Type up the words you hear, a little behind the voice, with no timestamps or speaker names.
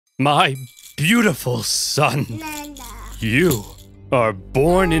My beautiful son, you are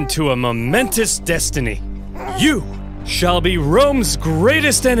born into a momentous destiny. You shall be Rome's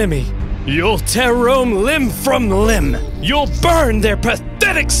greatest enemy. You'll tear Rome limb from limb. You'll burn their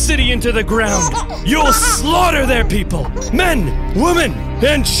pathetic city into the ground. You'll slaughter their people, men, women,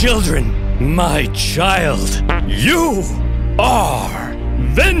 and children. My child, you are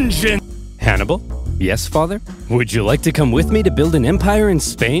vengeance. Hannibal? Yes, father? Would you like to come with me to build an empire in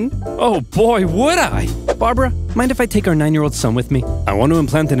Spain? Oh boy, would I! Barbara, mind if I take our 9-year-old son with me? I want to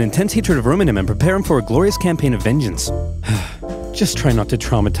implant an intense hatred of Rome in him and prepare him for a glorious campaign of vengeance. Just try not to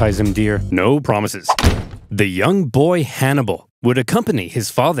traumatize him, dear. No promises. The young boy Hannibal would accompany his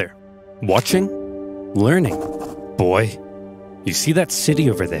father. Watching, learning. Boy, you see that city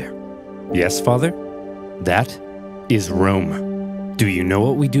over there? Yes, father? That is Rome. Do you know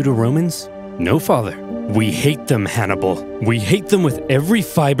what we do to Romans? No, father. We hate them, Hannibal. We hate them with every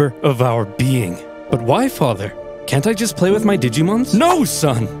fiber of our being. But why, father? Can't I just play with my Digimons? No,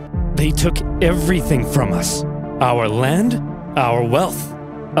 son! They took everything from us. Our land, our wealth,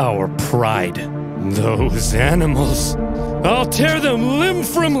 our pride. Those animals. I'll tear them limb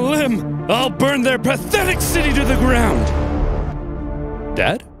from limb. I'll burn their pathetic city to the ground.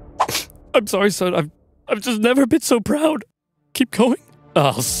 Dad? I'm sorry, son. I've just never been so proud. Keep going.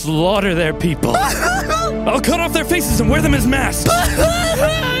 I'll slaughter their people. I'll cut off their faces and wear them as masks.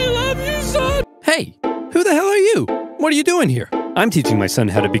 I love you, son. Hey, who the hell are you? What are you doing here? I'm teaching my son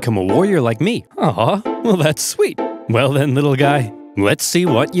how to become a warrior like me. Aw, well that's sweet. Well then, little guy, let's see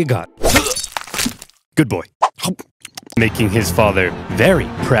what you got. Good boy. Making his father very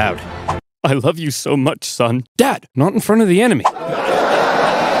proud. I love you so much, son. Dad, not in front of the enemy.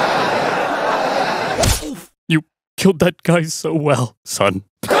 You killed that guy so well, son.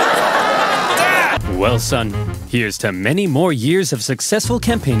 Well, son, here's to many more years of successful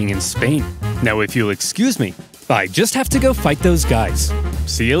campaigning in Spain. Now, if you'll excuse me, I just have to go fight those guys.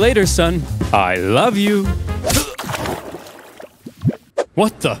 See you later, son. I love you.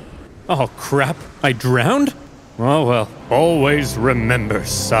 What the? Oh, crap. I drowned? Oh, well. Always remember,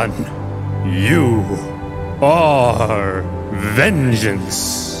 son. You are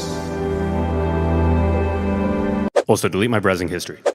vengeance. Also, delete my browsing history.